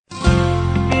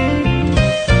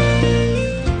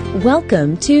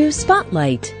Welcome to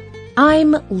Spotlight.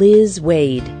 I'm Liz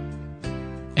Wade.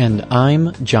 And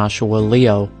I'm Joshua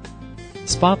Leo.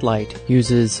 Spotlight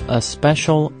uses a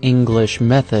special English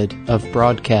method of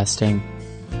broadcasting.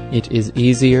 It is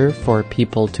easier for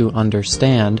people to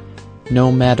understand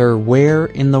no matter where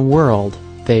in the world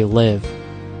they live.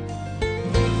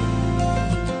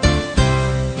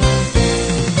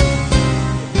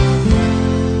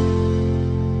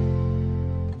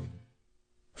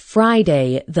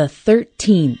 Friday the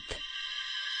 13th.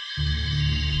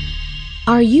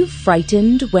 Are you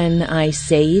frightened when I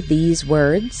say these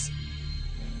words?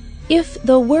 If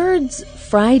the words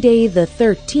Friday the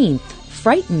 13th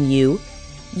frighten you,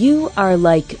 you are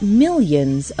like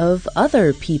millions of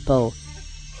other people.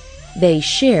 They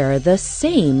share the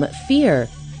same fear.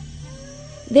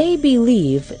 They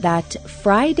believe that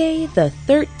Friday the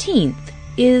 13th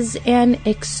is an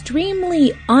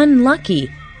extremely unlucky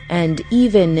and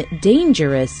even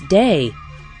dangerous day.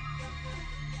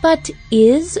 But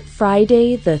is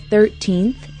Friday the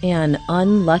 13th an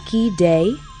unlucky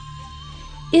day?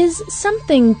 Is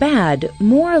something bad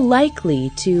more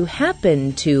likely to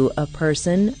happen to a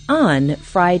person on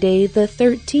Friday the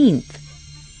 13th?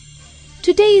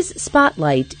 Today's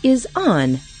Spotlight is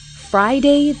on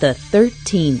Friday the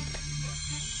 13th.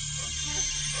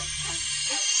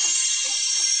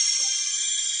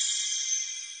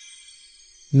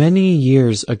 Many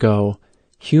years ago,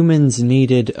 humans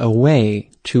needed a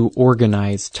way to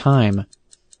organize time.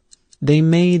 They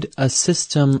made a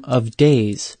system of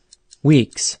days,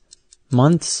 weeks,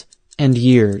 months, and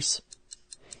years.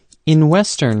 In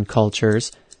Western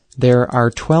cultures, there are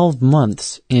 12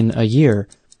 months in a year,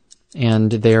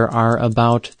 and there are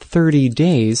about 30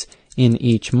 days in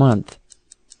each month.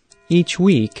 Each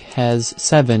week has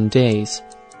 7 days.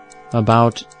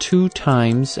 About 2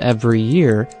 times every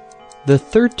year, the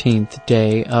 13th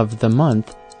day of the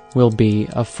month will be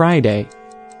a Friday.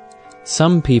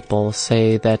 Some people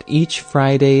say that each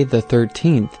Friday the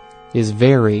 13th is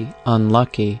very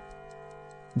unlucky.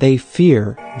 They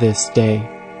fear this day.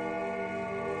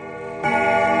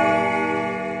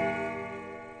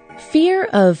 Fear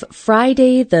of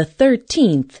Friday the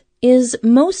 13th is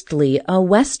mostly a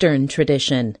Western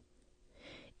tradition.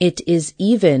 It is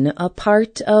even a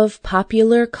part of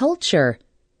popular culture.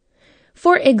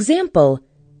 For example,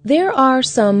 there are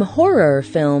some horror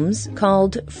films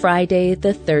called Friday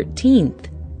the 13th.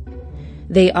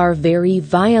 They are very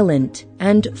violent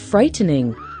and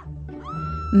frightening.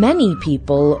 Many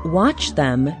people watch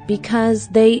them because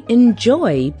they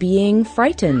enjoy being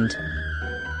frightened.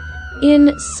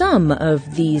 In some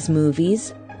of these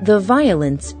movies, the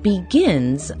violence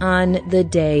begins on the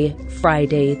day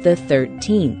Friday the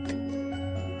 13th.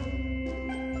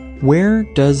 Where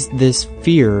does this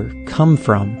fear come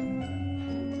from?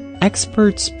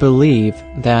 Experts believe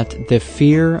that the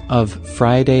fear of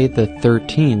Friday the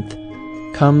 13th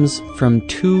comes from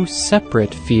 2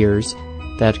 separate fears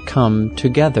that come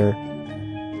together.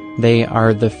 They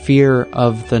are the fear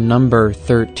of the number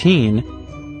 13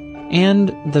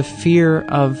 and the fear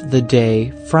of the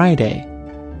day Friday.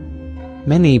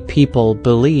 Many people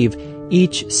believe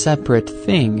each separate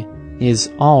thing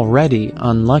is already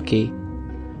unlucky.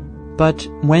 But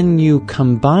when you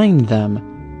combine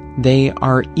them, they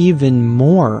are even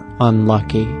more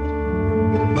unlucky.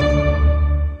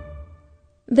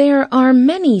 There are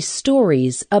many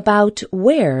stories about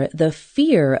where the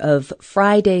fear of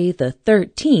Friday the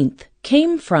 13th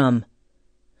came from.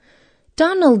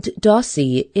 Donald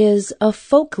Dossie is a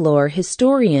folklore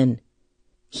historian.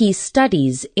 He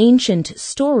studies ancient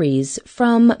stories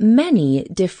from many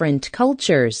different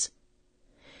cultures.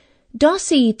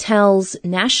 Dossie tells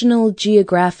National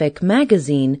Geographic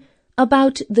magazine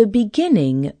about the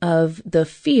beginning of the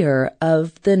fear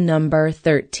of the number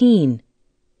 13.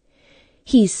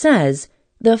 He says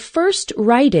the first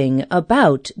writing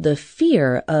about the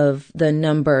fear of the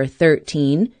number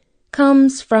 13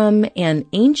 comes from an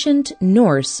ancient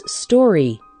Norse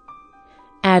story.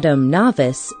 Adam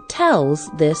Novice tells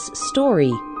this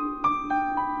story.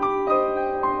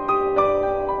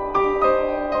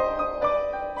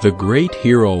 The great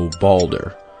hero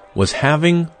Balder was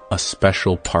having a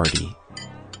special party.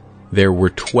 There were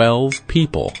 12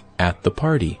 people at the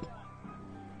party.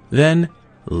 Then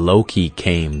Loki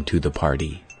came to the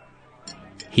party.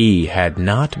 He had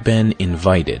not been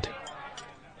invited.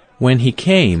 When he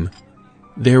came,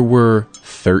 there were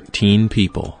 13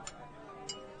 people.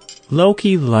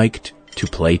 Loki liked to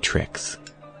play tricks.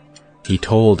 He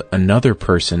told another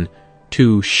person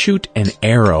to shoot an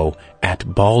arrow at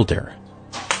Balder.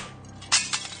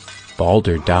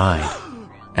 Balder died,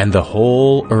 and the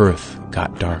whole earth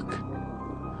got dark.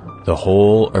 The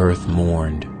whole earth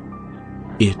mourned.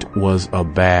 It was a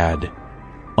bad,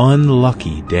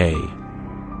 unlucky day.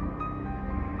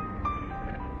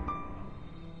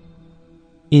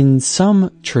 In some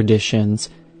traditions,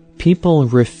 people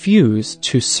refuse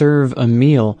to serve a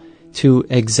meal to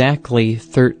exactly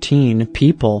 13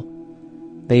 people.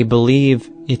 They believe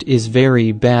it is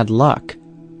very bad luck.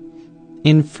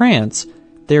 In France,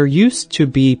 there used to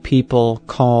be people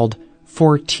called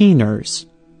 14ers.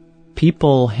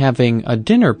 People having a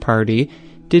dinner party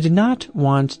did not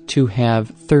want to have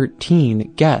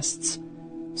 13 guests,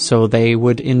 so they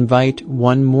would invite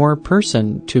one more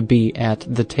person to be at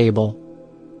the table.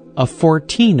 A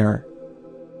 14er.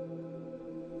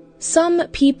 Some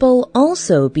people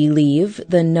also believe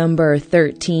the number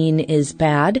 13 is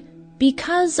bad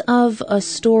because of a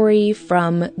story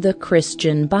from the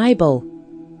Christian Bible.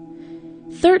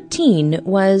 13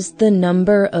 was the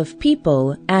number of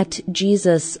people at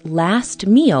Jesus' last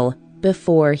meal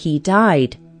before he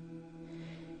died.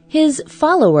 His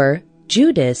follower,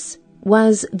 Judas,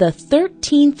 was the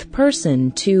 13th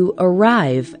person to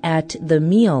arrive at the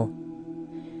meal.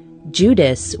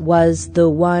 Judas was the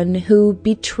one who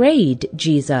betrayed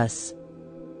Jesus.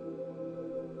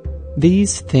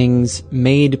 These things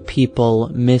made people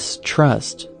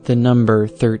mistrust the number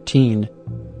 13.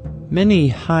 Many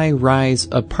high-rise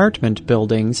apartment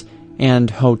buildings and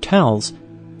hotels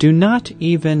do not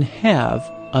even have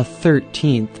a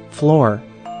 13th floor.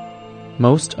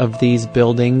 Most of these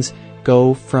buildings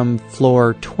go from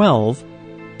floor 12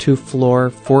 to floor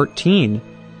 14,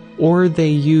 or they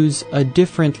use a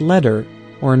different letter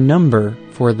or number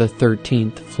for the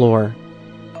 13th floor.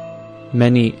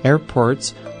 Many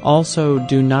airports also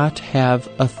do not have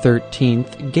a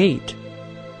 13th gate.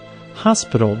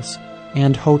 Hospitals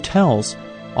and hotels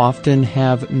often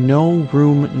have no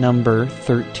room number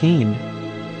 13.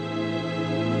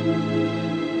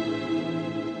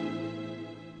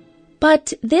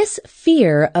 But this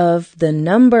fear of the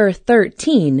number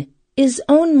 13 is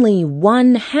only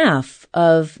one half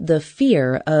of the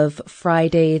fear of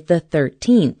Friday the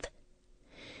 13th.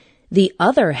 The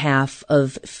other half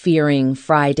of fearing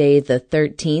Friday the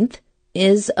 13th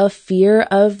is a fear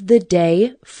of the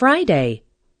day Friday.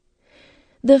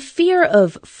 The fear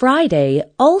of Friday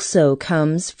also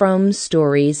comes from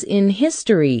stories in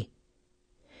history.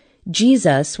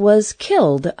 Jesus was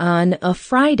killed on a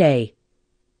Friday.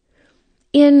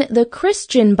 In the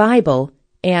Christian Bible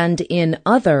and in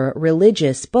other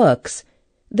religious books,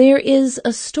 there is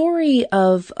a story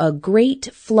of a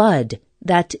great flood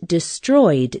that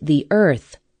destroyed the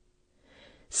earth.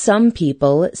 Some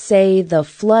people say the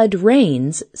flood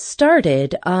rains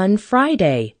started on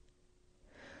Friday.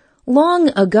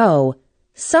 Long ago,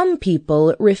 some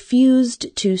people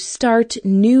refused to start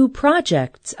new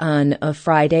projects on a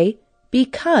Friday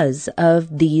because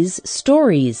of these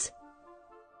stories.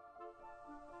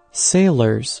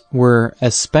 Sailors were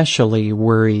especially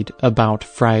worried about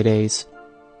Fridays.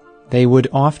 They would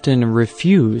often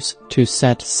refuse to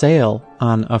set sail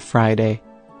on a Friday.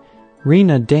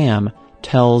 Rena Dam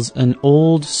tells an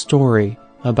old story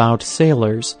about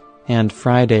sailors and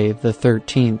Friday the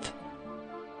 13th.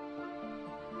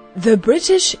 The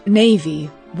British Navy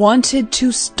wanted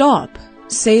to stop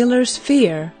sailors'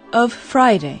 fear of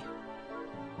Friday.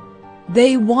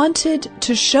 They wanted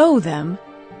to show them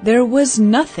there was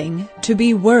nothing to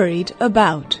be worried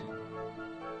about.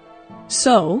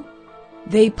 So,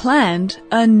 they planned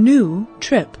a new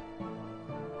trip.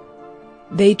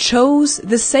 They chose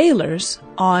the sailors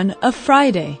on a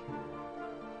Friday.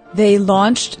 They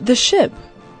launched the ship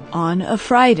on a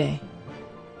Friday.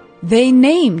 They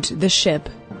named the ship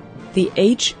the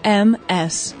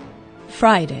HMS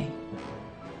Friday.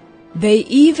 They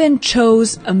even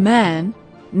chose a man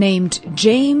named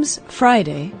James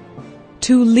Friday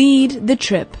to lead the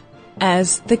trip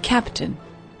as the captain.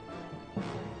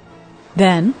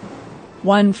 Then,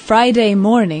 one Friday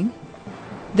morning,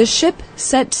 the ship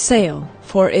set sail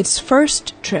for its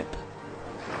first trip.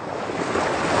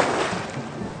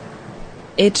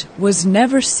 It was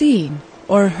never seen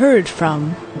or heard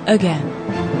from again.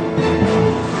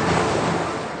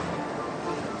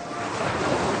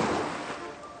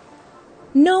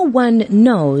 No one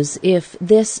knows if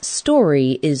this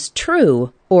story is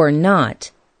true or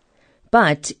not,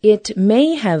 but it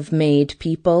may have made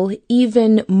people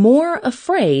even more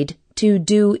afraid to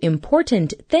do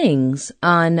important things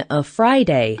on a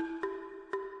Friday.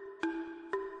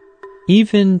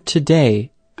 Even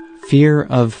today, fear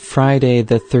of Friday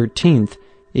the 13th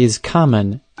is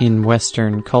common in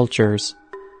Western cultures.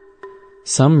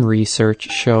 Some research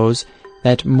shows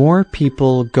that more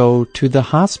people go to the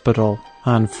hospital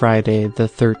on Friday the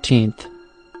 13th.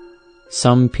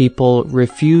 Some people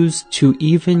refuse to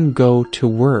even go to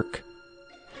work.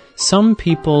 Some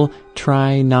people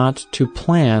try not to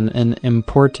plan an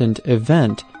important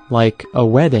event like a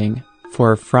wedding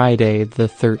for Friday the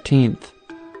 13th.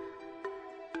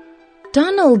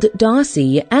 Donald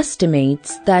Dawsey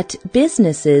estimates that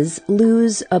businesses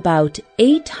lose about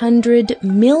 $800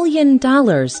 million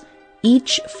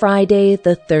each Friday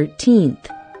the 13th.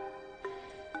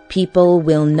 People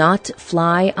will not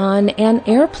fly on an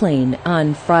airplane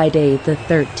on Friday the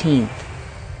 13th.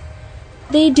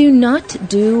 They do not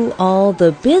do all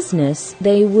the business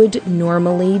they would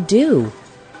normally do.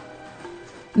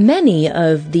 Many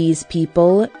of these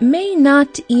people may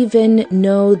not even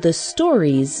know the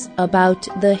stories about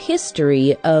the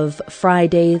history of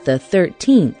Friday the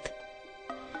 13th.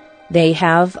 They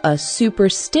have a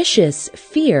superstitious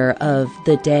fear of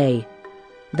the day.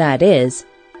 That is,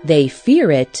 they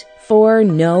fear it for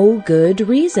no good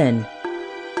reason.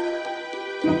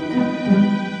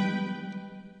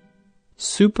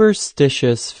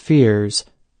 Superstitious fears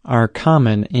are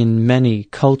common in many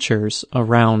cultures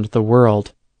around the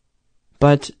world.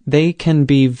 But they can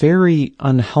be very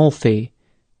unhealthy.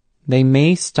 They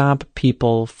may stop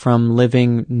people from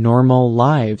living normal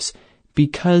lives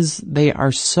because they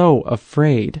are so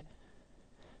afraid.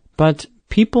 But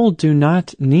people do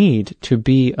not need to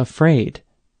be afraid.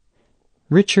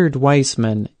 Richard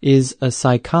Weissman is a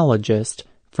psychologist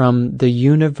from the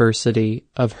University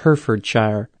of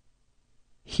Hertfordshire.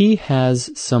 He has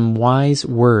some wise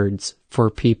words for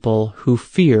people who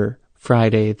fear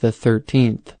Friday the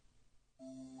 13th.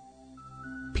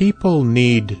 People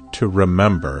need to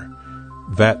remember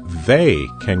that they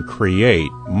can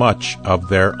create much of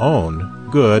their own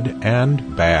good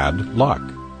and bad luck,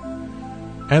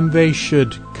 and they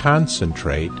should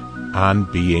concentrate on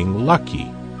being lucky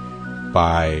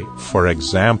by, for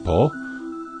example,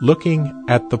 looking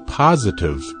at the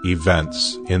positive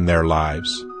events in their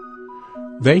lives.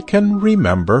 They can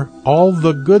remember all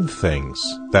the good things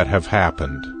that have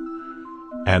happened,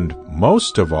 and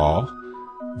most of all,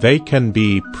 they can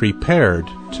be prepared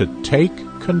to take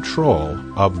control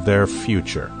of their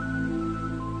future.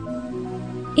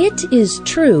 It is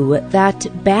true that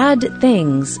bad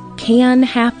things can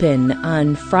happen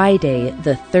on Friday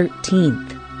the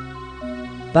 13th.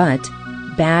 But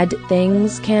bad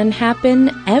things can happen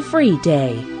every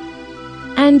day.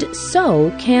 And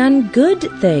so can good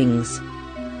things.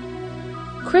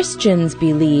 Christians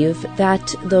believe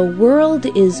that the world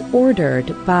is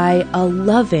ordered by a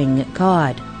loving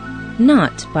God,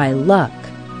 not by luck.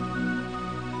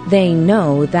 They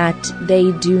know that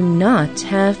they do not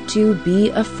have to be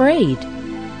afraid,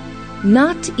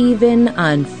 not even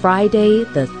on Friday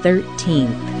the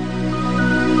 13th.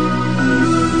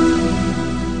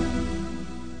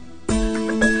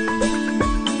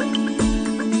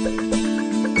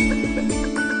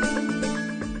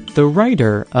 The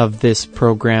writer of this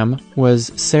program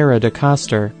was Sarah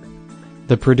DeCoster.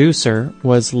 The producer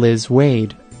was Liz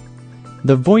Wade.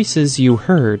 The voices you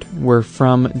heard were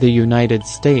from the United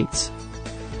States.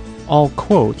 All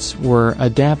quotes were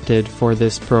adapted for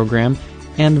this program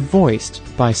and voiced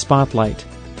by Spotlight.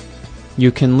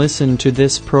 You can listen to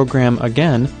this program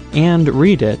again and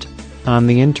read it on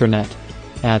the internet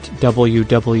at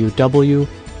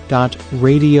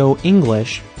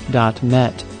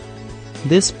www.radioenglish.net.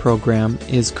 This program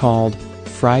is called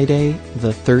Friday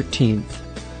the 13th.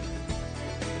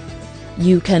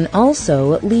 You can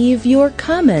also leave your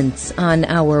comments on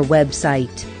our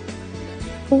website.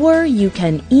 Or you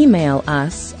can email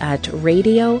us at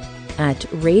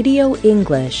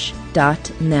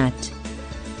radio@radioenglish.net.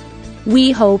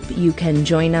 We hope you can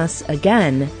join us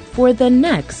again for the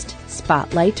next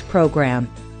Spotlight program.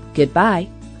 Goodbye.